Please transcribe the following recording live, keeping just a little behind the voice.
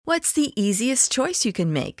What's the easiest choice you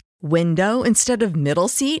can make? Window instead of middle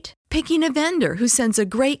seat? Picking a vendor who sends a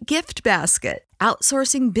great gift basket?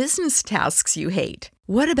 Outsourcing business tasks you hate?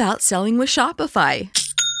 What about selling with Shopify?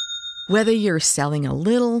 Whether you're selling a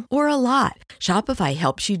little or a lot, Shopify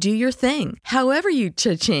helps you do your thing, however you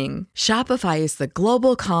cha-ching. Shopify is the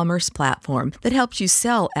global commerce platform that helps you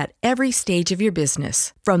sell at every stage of your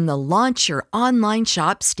business. From the launch your online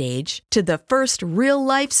shop stage to the first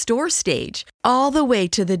real-life store stage, all the way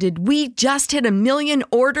to the did we just hit a million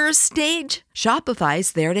orders stage.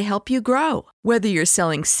 Shopify's there to help you grow. Whether you're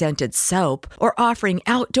selling scented soap or offering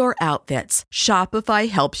outdoor outfits, Shopify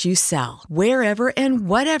helps you sell. Wherever and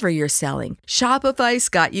whatever you're selling, Shopify's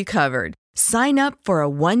got you covered. Sign up for a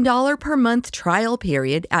 $1 per month trial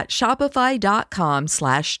period at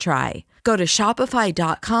shopify.com/try. Go to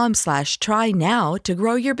shopify.com/try now to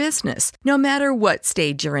grow your business, no matter what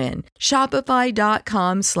stage you're in.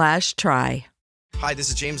 Shopify.com/try. Hi, this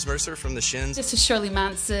is James Mercer from The Shins. This is Shirley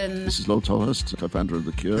Manson. This is Loto Hurst, co-founder of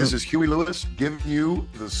The Cure. This is Huey Lewis giving you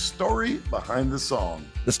the story behind the song.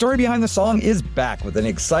 The Story Behind the Song is back with an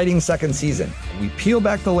exciting second season. We peel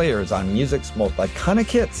back the layers on music's most iconic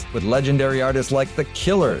hits with legendary artists like The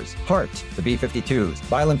Killers, Heart, the B-52s,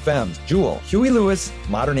 Violent Femmes, Jewel, Huey Lewis,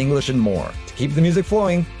 Modern English, and more. To keep the music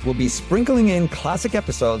flowing, we'll be sprinkling in classic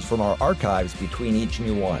episodes from our archives between each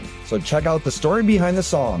new one. So check out The Story Behind the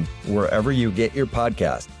Song wherever you get your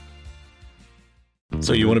podcast.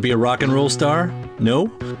 So you want to be a rock and roll star? No?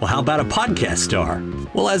 Well, how about a podcast star?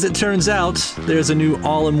 Well, as it turns out, there's a new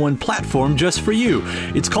all-in-one platform just for you.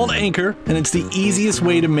 It's called Anchor, and it's the easiest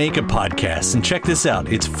way to make a podcast. And check this out,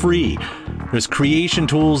 it's free. There's creation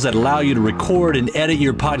tools that allow you to record and edit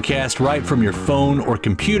your podcast right from your phone or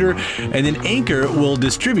computer, and then Anchor will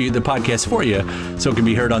distribute the podcast for you so it can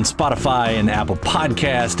be heard on Spotify and Apple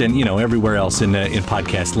Podcast and, everywhere else in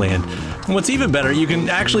podcast land. And what's even better, you can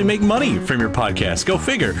actually make money from your podcast. Go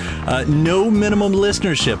figure. No minimum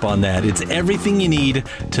listenership on that. It's everything you need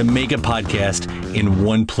to make a podcast in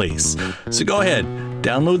one place. So go ahead.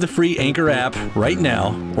 Download the free Anchor app right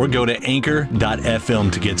now or go to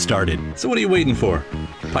anchor.fm to get started. So what are you waiting for?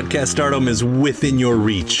 Podcast stardom is within your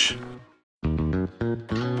reach.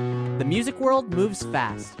 The music world moves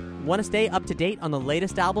fast. Want to stay up to date on the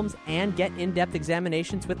latest albums and get in-depth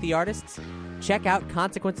examinations with the artists? Check out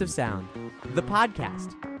Consequence of Sound, the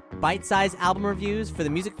podcast. Bite-sized album reviews for the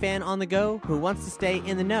music fan on the go who wants to stay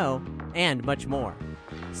in the know, and much more.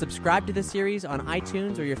 Subscribe to the series on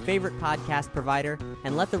iTunes or your favorite podcast provider,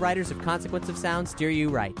 and let the writers of Consequence of Sound steer you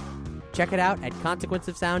right. Check it out at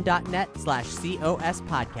consequenceofsound.net/COS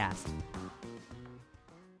podcast.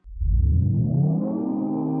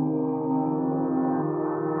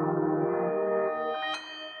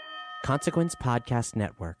 Consequence Podcast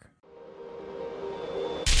Network.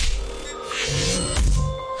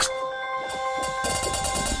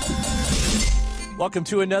 Welcome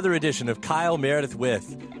to another edition of Kyle Meredith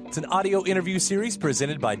With. It's an audio interview series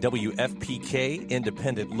presented by WFPK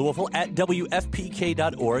Independent Louisville at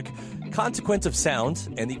WFPK.org, Consequence of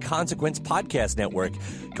Sound, and the Consequence Podcast Network.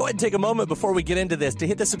 Go ahead and take a moment before we get into this to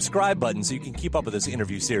hit the subscribe button so you can keep up with this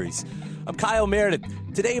interview series. I'm Kyle Meredith.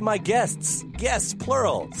 Today, my guests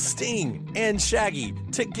plural, Sting and Shaggy,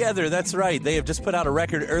 together. That's right. They have just put out a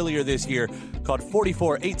record earlier this year called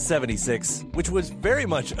 44-876, which was very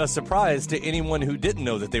much a surprise to anyone who didn't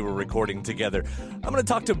know that they were recording together. I'm going to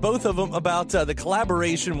talk to both of them about the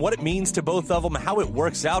collaboration, what it means to both of them, how it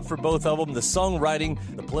works out for both of them, the songwriting,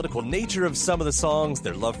 the political nature of some of the songs,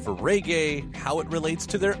 their love for reggae, how it relates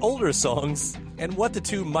to their older songs, and what the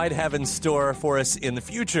two might have in store for us in the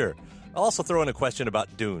future. I'll also throw in a question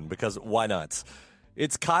about Dune, because why not?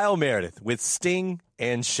 It's Kyle Meredith with Sting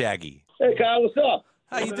and Shaggy. Hey, Kyle, what's up?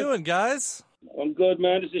 How you doing, guys? I'm good,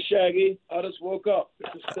 man. This is Shaggy. I just woke up.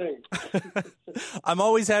 This is Sting. I'm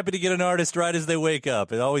always happy to get an artist right as they wake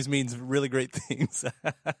up. It always means really great things.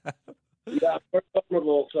 Yeah, I'm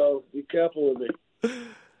vulnerable, so be careful with me.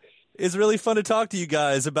 It's really fun to talk to you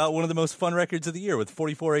guys about one of the most fun records of the year with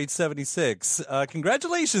 44-876.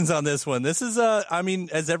 Congratulations on this one. This is,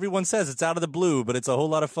 as everyone says, it's out of the blue, but it's a whole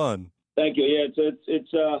lot of fun. Thank you. Yeah,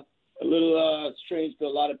 it's a little strange to a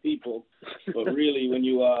lot of people, but really, when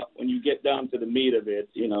you get down to the meat of it,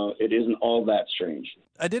 it isn't all that strange.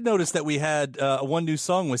 I did notice that we had one new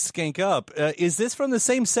song with Skank Up. Is this from the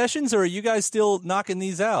same sessions, or are you guys still knocking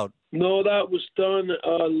these out? No, that was done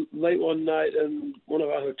late one night in one of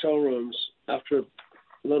our hotel rooms after a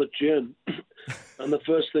lot of gin. And the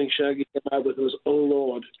first thing Shaggy came out with was, "Oh,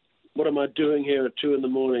 Lord, what am I doing here at 2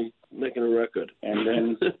 a.m. making a record?" And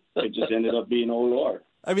then it just ended up being "Oh, Lord."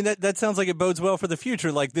 I mean, that sounds like it bodes well for the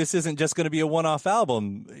future. Like, this isn't just going to be a one-off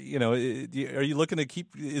album. You know, are you looking to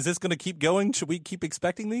is this going to keep going? Should we keep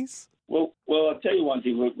expecting these? Well, I'll tell you one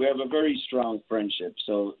thing. We have a very strong friendship.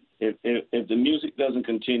 So if the music doesn't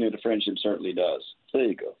continue, the friendship certainly does. There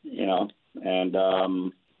you go. You know, and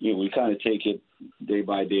you know, we kind of take it day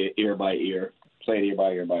by day, ear by ear, play it ear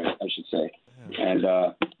by ear, I should say, and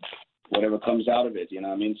whatever comes out of it. You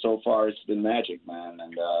know, I mean, so far it's been magic, man,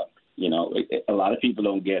 and. You know, a lot of people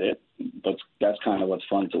don't get it, but that's kind of what's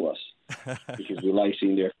fun to us because we like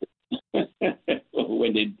seeing their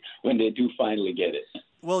when they do finally get it.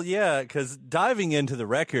 Well, yeah, because diving into the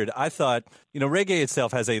record, I thought, you know, reggae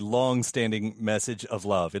itself has a long-standing message of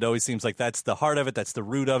love. It always seems like that's the heart of it, that's the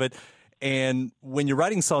root of it. And when you're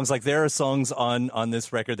writing songs, like there are songs on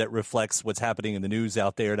this record that reflects what's happening in the news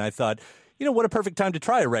out there, and I thought, you know, what a perfect time to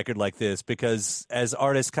try a record like this, because as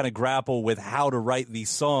artists kind of grapple with how to write these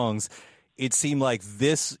songs, it seemed like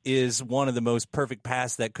this is one of the most perfect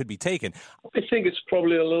paths that could be taken. I think it's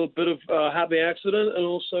probably a little bit of a happy accident and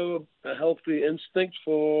also a healthy instinct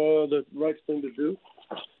for the right thing to do.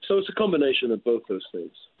 So it's a combination of both those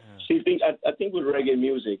things. See, I think with reggae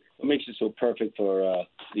music, what makes it so perfect for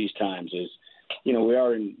these times is, you know, we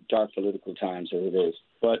are in dark political times, as it is.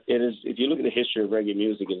 But it is, if you look at the history of reggae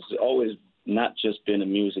music, it's always not just been a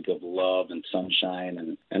music of love and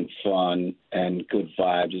sunshine and fun and good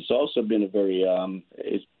vibes. It's also been a very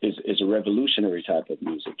it's a revolutionary type of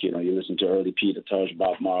music. You know, you listen to early Peter Tosh,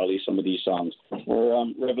 Bob Marley, some of these songs were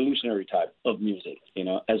revolutionary type of music. You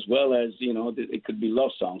know, as well as, you know, it could be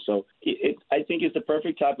love songs. So I think it's the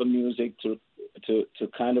perfect type of music to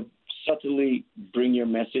kind of subtly bring your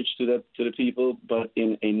message to the people, but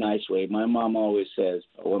in a nice way. My mom always says,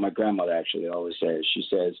 or my grandmother actually always says, she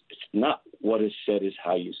says, it's not what is said, is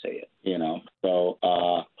how you say it, you know. So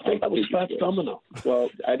I think that was Fats Domino. Well,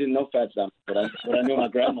 I didn't know Fats Domino, but I knew my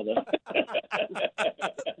grandmother.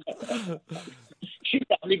 She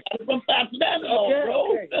probably got it from Fats Domino,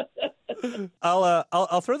 bro. Okay.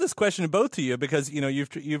 I'll throw this question to both of you because, you know,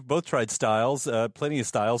 you've both tried styles, plenty of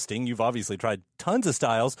styles. Sting, you've obviously tried tons of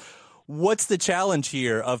styles. What's the challenge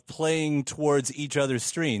here of playing towards each other's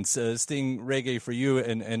strengths? Sting, reggae for you,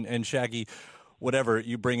 and Shaggy, whatever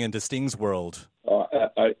you bring into Sting's world.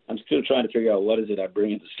 I'm still trying to figure out what is it I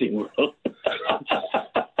bring into Sting world.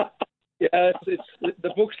 Yeah, it's the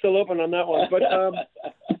book's still open on that one, but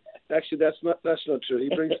actually that's not true.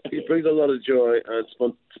 He brings a lot of joy and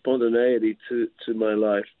spontaneity to my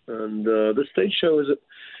life, and the stage show is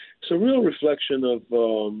it's a real reflection of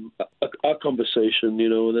our conversation, you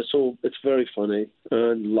know, and it's very funny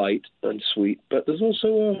and light and sweet, but there's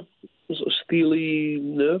also a steely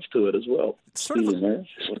nerve to it as well. Steely nerve?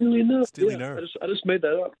 Steely nerve. Steely yeah. nerve. I just made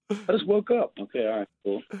that up. I just woke up. Okay, all right,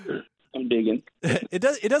 cool. I'm digging. It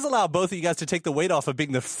does allow both of you guys to take the weight off of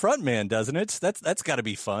being the front man, doesn't it? That's got to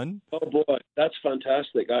be fun. Oh boy, that's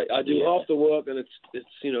fantastic. I do half the work and it's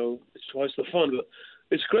you know, it's twice the fun, but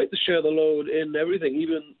it's great to share the load in everything,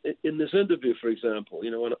 even in this interview, for example.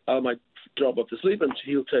 You know, when I might drop off to sleep and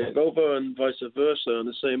he'll take over and vice versa, and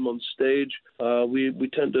the same on stage. We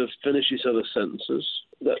tend to finish each other's sentences.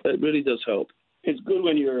 It really does help. It's good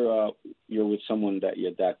when you're with someone that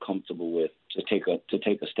you're that comfortable with to take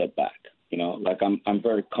a step back. You know, like I'm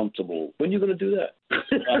very comfortable. When are you going to do that?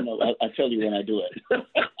 I know. I'll tell you when I do it.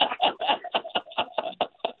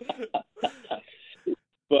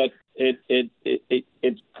 But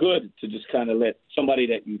it's good to just kind of let somebody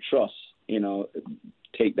that you trust, you know,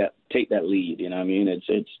 take that lead. You know what I mean? And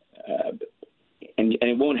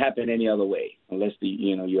it won't happen any other way unless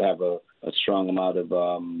you have a strong amount of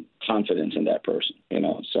confidence in that person. You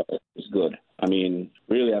know, so it's good. I mean,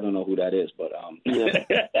 really, I don't know who that is, but yeah.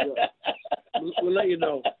 We'll let you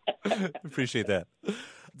know. Appreciate that.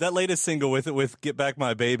 That latest single with "Get Back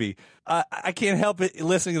My Baby," I can't help it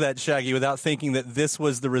listening to that, Shaggy, without thinking that this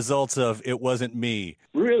was the result of "It Wasn't Me."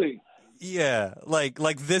 Really? Yeah, like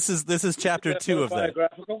this is chapter 2 of that.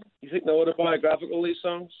 You think they're autobiographical, these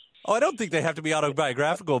songs? Oh, I don't think they have to be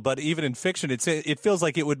autobiographical, but even in fiction, it feels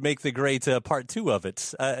like it would make the great part 2 of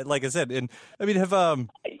it. Like I said, and I mean,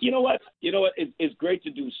 you know what? It's great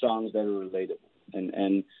to do songs that are relatable,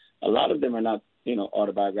 and a lot of them are not, you know,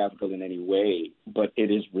 autobiographical in any way, but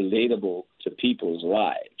it is relatable to people's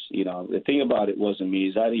lives. You know, the thing about It Wasn't Me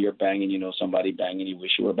is either you're banging, you know, somebody banging, you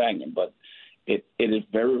wish you were banging, but it is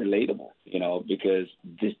very relatable, you know, because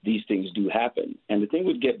these things do happen. And the thing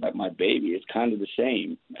with Get Back My Baby is kind of the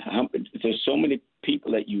same. There's so many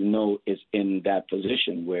people that you know is in that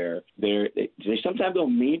position where they sometimes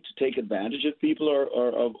don't mean to take advantage of people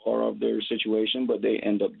or of their situation, but they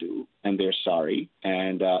end up do, and they're sorry.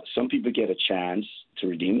 And some people get a chance to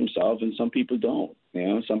redeem themselves, and some people don't. You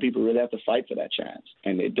know, some people really have to fight for that chance,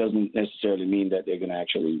 and it doesn't necessarily mean that they're going to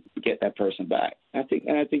actually get that person back. I think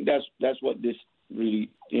that's what this really,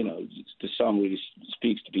 you know, the song really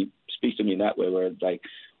speaks to me in that way, where it's like,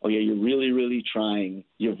 oh yeah, you're really, really trying.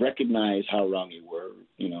 You've recognized how wrong you were,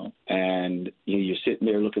 you know, and you're sitting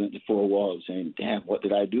there looking at the four walls saying, damn, what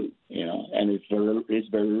did I do? You know, and it's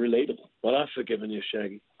very relatable. Well, I've forgiven you,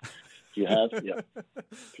 Shaggy. You have? Yeah.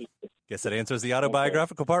 Guess that answers the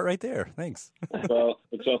autobiographical part right there. Thanks. Well,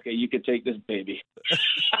 it's okay. You can take this baby.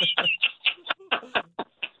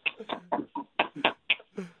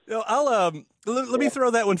 Let me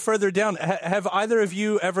throw that one further down. Have either of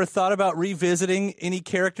you ever thought about revisiting any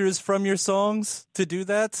characters from your songs to do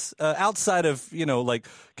that outside of, you know, like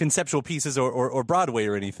conceptual pieces or Broadway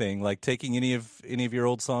or anything, like taking any of your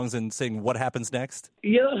old songs and saying what happens next?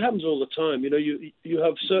 Yeah, that happens all the time. You know, you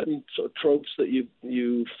have certain sort of tropes that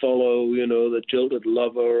you follow. You know, the jilted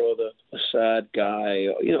lover or the sad guy.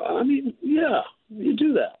 Or, you know, I mean, yeah, you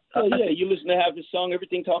do that. Oh, yeah, you listen to half the song,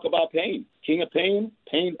 everything talk about pain. King of pain,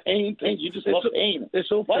 pain, pain, pain. You just love pain.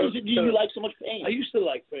 Why do you like so much pain? I used to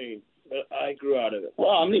like pain, but I grew out of it. Well,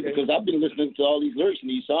 I mean, because I've been listening to all these lyrics in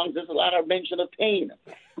these songs. There's a lot of mention of pain.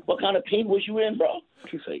 What kind of pain was you in, bro?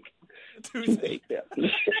 Toothache. Yeah.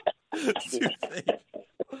 Toothache.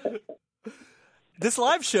 This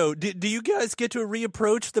live show, do you guys get to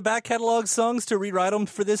reapproach the back catalog songs to rewrite them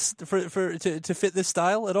for this to fit this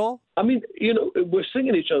style at all? I mean, you know, we're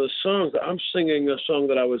singing each other's songs. I'm singing a song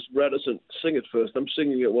that I was reticent to sing at first. I'm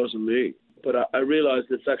singing It Wasn't Me, but I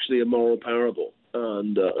realized it's actually a moral parable,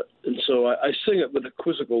 and so I sing it with a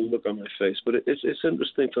quizzical look on my face. But it's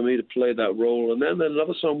interesting for me to play that role. And then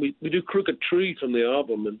another song, we do Crooked Tree from the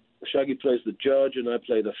album, and Shaggy plays the judge and I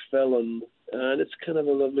play the felon. And it's kind of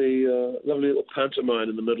a lovely little pantomime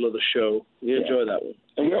in the middle of the show. You enjoy that one.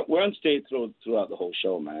 And we're on stage throughout the whole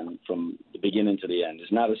show, man, from the beginning to the end.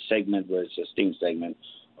 It's not a segment where it's a Sting segment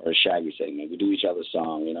or a Shaggy segment. We do each other's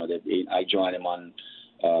song. You know, I join him on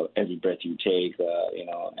Every Breath You Take, you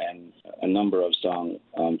know, and a number of songs,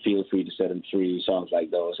 Feel Free to Set Them Free, songs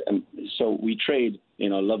like those. And so we trade, you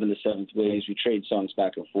know, Love in the Seventh Ways. We trade songs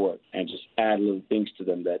back and forth and just add little things to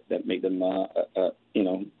them that make them, you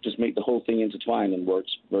know, just make the whole thing intertwined and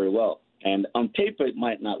works very well. And on paper, it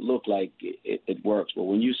might not look like it works, but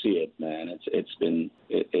when you see it, man, it has been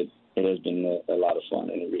a lot of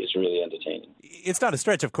fun, and it's really entertaining. It's not a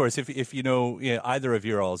stretch, of course, if you know, either of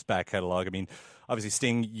your all's back catalog. I mean, obviously,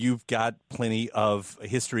 Sting, you've got plenty of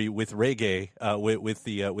history with reggae, with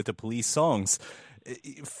the Police songs.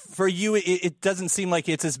 For you, it doesn't seem like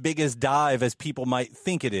it's as big as Dive as people might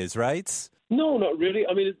think it is, right? No, not really.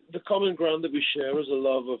 I mean, the common ground that we share is a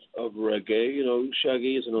love of reggae. You know,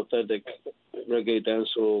 Shaggy is an authentic reggae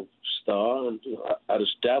dancehall star, and you know, I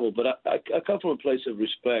just dabble. But I come from a place of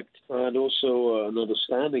respect and also an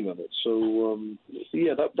understanding of it. So,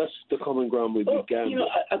 yeah, that's the common ground we began. You know,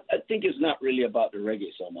 I think it's not really about the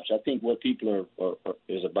reggae so much. I think what people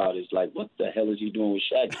is about is like, what the hell is he doing with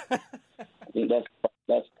Shaggy? I think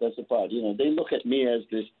that's the part. You know, they look at me as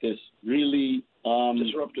this really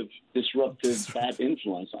disruptive bad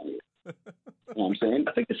influence on you. You know what I'm saying?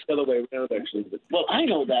 I think it's the other way around, actually. Well, I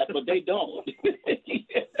know that, but they don't.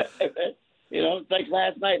 You know, it's like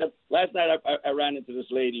last night I ran into this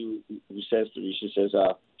lady who says to me, she says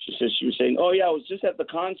she was saying, oh yeah, I was just at the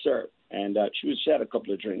concert, and she had a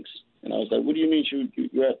couple of drinks, and I was like, what do you mean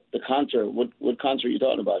you're at the concert? What concert are you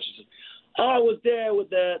talking about? She said, oh, I was there with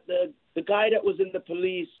the guy that was in the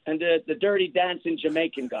Police and the dirty dancing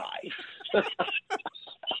Jamaican guy.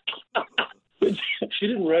 She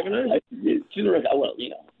didn't recognize it? She didn't recognize. Well, you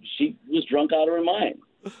know, she was drunk out of her mind.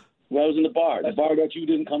 When I was in the bar that you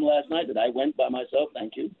didn't come last night, that I went by myself,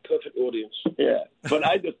 thank you. Perfect audience. Yeah, but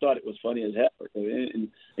I just thought it was funny as hell. And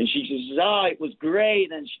she says, oh, it was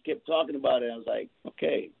great, and she kept talking about it. I was like,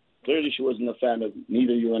 okay, clearly she wasn't a fan of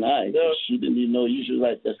neither you and I. No. She didn't even know you. She was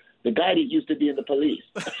like, the guy that used to be in the Police.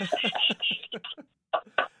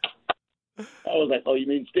 I was like, oh, you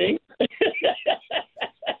mean Sting?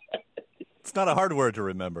 It's not a hard word to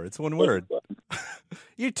remember. It's one word.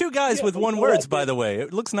 You're two guys with one words, by the way.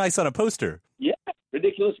 It looks nice on a poster. Yeah,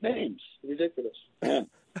 ridiculous names. Ridiculous. Yeah.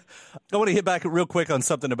 I want to hit back real quick on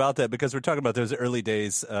something about that, because we're talking about those early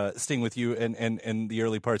days, Sting with you and the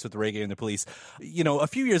early parts with the reggae and the Police. You know, a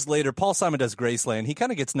few years later, Paul Simon does Graceland. He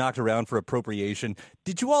kind of gets knocked around for appropriation.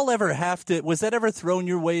 Did you all ever was that ever thrown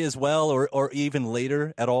your way as well, or even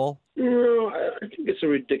later at all? No, I think it's a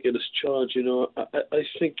ridiculous charge, you know. I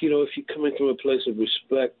think, you know, if you're coming from a place of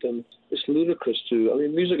respect, and it's ludicrous too. I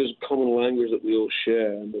mean, music is a common language that we all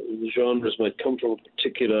share, and the genres might come from a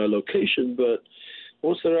particular location, but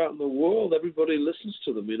once they're out in the world, everybody listens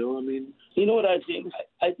to them, you know? I mean... You know what I think?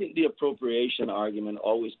 I think the appropriation argument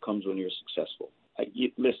always comes when you're successful.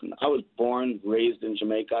 Listen, I was born, raised in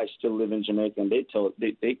Jamaica. I still live in Jamaica, and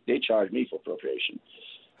they charge me for appropriation.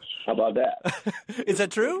 How about that? Is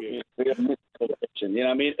that true? You know what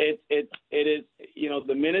I mean? It is, you know,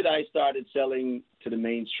 the minute I started selling to the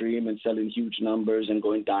mainstream and selling huge numbers and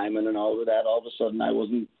going diamond and all of that, all of a sudden I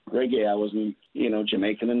wasn't reggae. I wasn't, you know,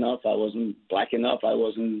 Jamaican enough. I wasn't black enough. I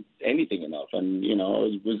wasn't anything enough. And, you know,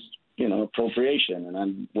 it was, you know, appropriation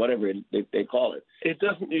and whatever they call it. It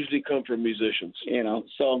doesn't usually come from musicians. You know,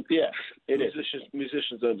 so, yeah,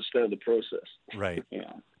 Musicians understand the process. Right.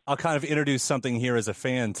 Yeah. I'll kind of introduce something here as a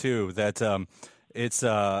fan, too, that it's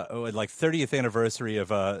like 30th anniversary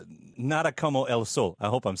of Nada Como El Sol. I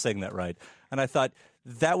hope I'm saying that right. And I thought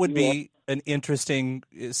that would be an interesting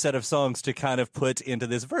set of songs to kind of put into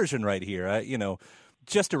this version right here. You know,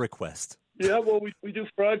 just a request. Yeah, well, we do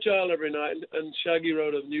Fragile every night, and Shaggy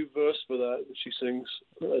wrote a new verse for that, which she sings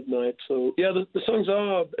at night. So, yeah, the songs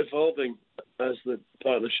are evolving as the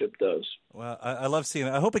partnership does. Well, I love seeing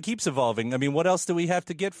it. I hope it keeps evolving. I mean, what else do we have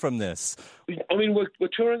to get from this? I mean, we're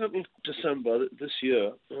touring until December this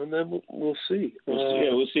year, and then we'll see.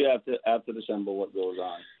 We'll see after December what goes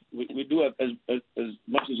on. We do have, as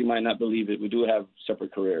much as you might not believe it, we do have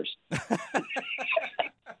separate careers.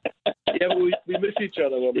 Yeah, but we miss each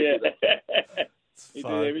other when we do that.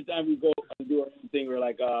 Every time we go and do our own thing, we're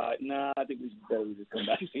like, nah, I think we should better just come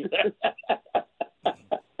back.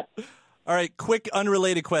 All right, quick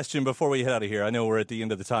unrelated question before we head out of here. I know we're at the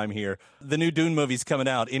end of the time here. The new Dune movie's coming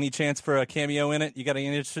out. Any chance for a cameo in it? You got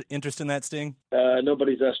any interest in that, Sting?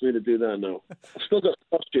 Nobody's asked me to do that, no. I've still got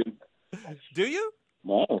a costume. Do you?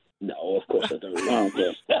 No, of course I don't. No,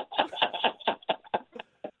 okay.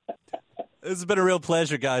 This has been a real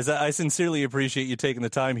pleasure, guys. I sincerely appreciate you taking the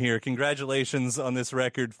time here. Congratulations on this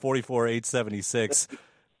record, 44,876.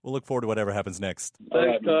 We'll look forward to whatever happens next.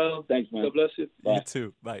 Thanks, Kyle. Thanks, man. God bless you. Bye. You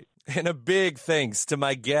too. Bye. And a big thanks to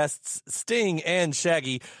my guests, Sting and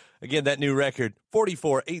Shaggy. Again, that new record,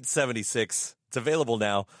 44,876. It's available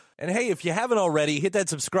now. And hey, if you haven't already, hit that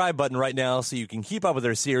subscribe button right now so you can keep up with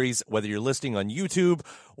our series, whether you're listening on YouTube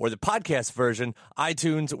or the podcast version,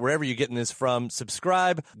 iTunes, wherever you're getting this from.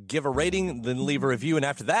 Subscribe, give a rating, then leave a review. And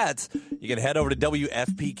after that, you can head over to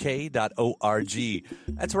WFPK.org.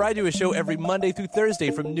 That's where I do a show every Monday through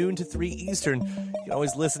Thursday from noon to 3 Eastern. You can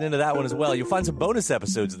always listen into that one as well. You'll find some bonus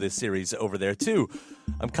episodes of this series over there, too.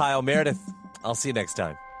 I'm Kyle Meredith. I'll see you next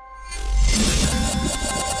time.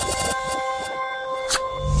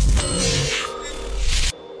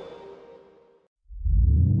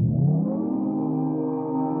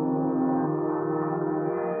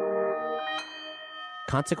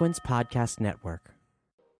 Consequence Podcast Network.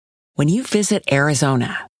 When you visit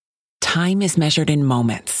Arizona, time is measured in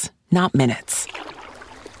moments, not minutes.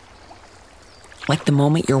 Like the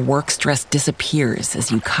moment your work stress disappears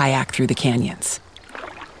as you kayak through the canyons.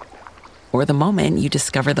 Or the moment you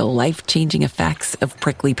discover the life-changing effects of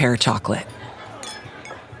prickly pear chocolate.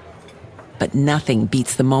 But nothing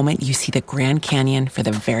beats the moment you see the Grand Canyon for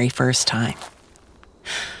the very first time.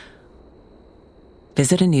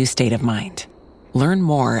 Visit a new state of mind. Learn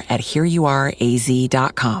more at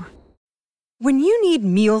hereyouareaz.com. When you need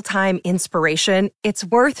mealtime inspiration, it's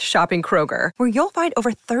worth shopping Kroger, where you'll find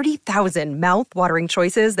over 30,000 mouth-watering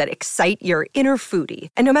choices that excite your inner foodie.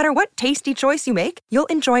 And no matter what tasty choice you make, you'll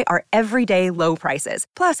enjoy our everyday low prices,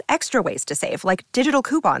 plus extra ways to save, like digital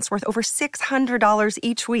coupons worth over $600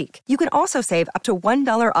 each week. You can also save up to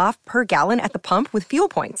 $1 off per gallon at the pump with fuel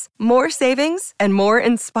points. More savings and more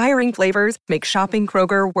inspiring flavors make shopping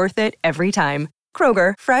Kroger worth it every time.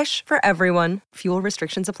 Kroger, fresh for everyone. Fuel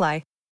restrictions apply.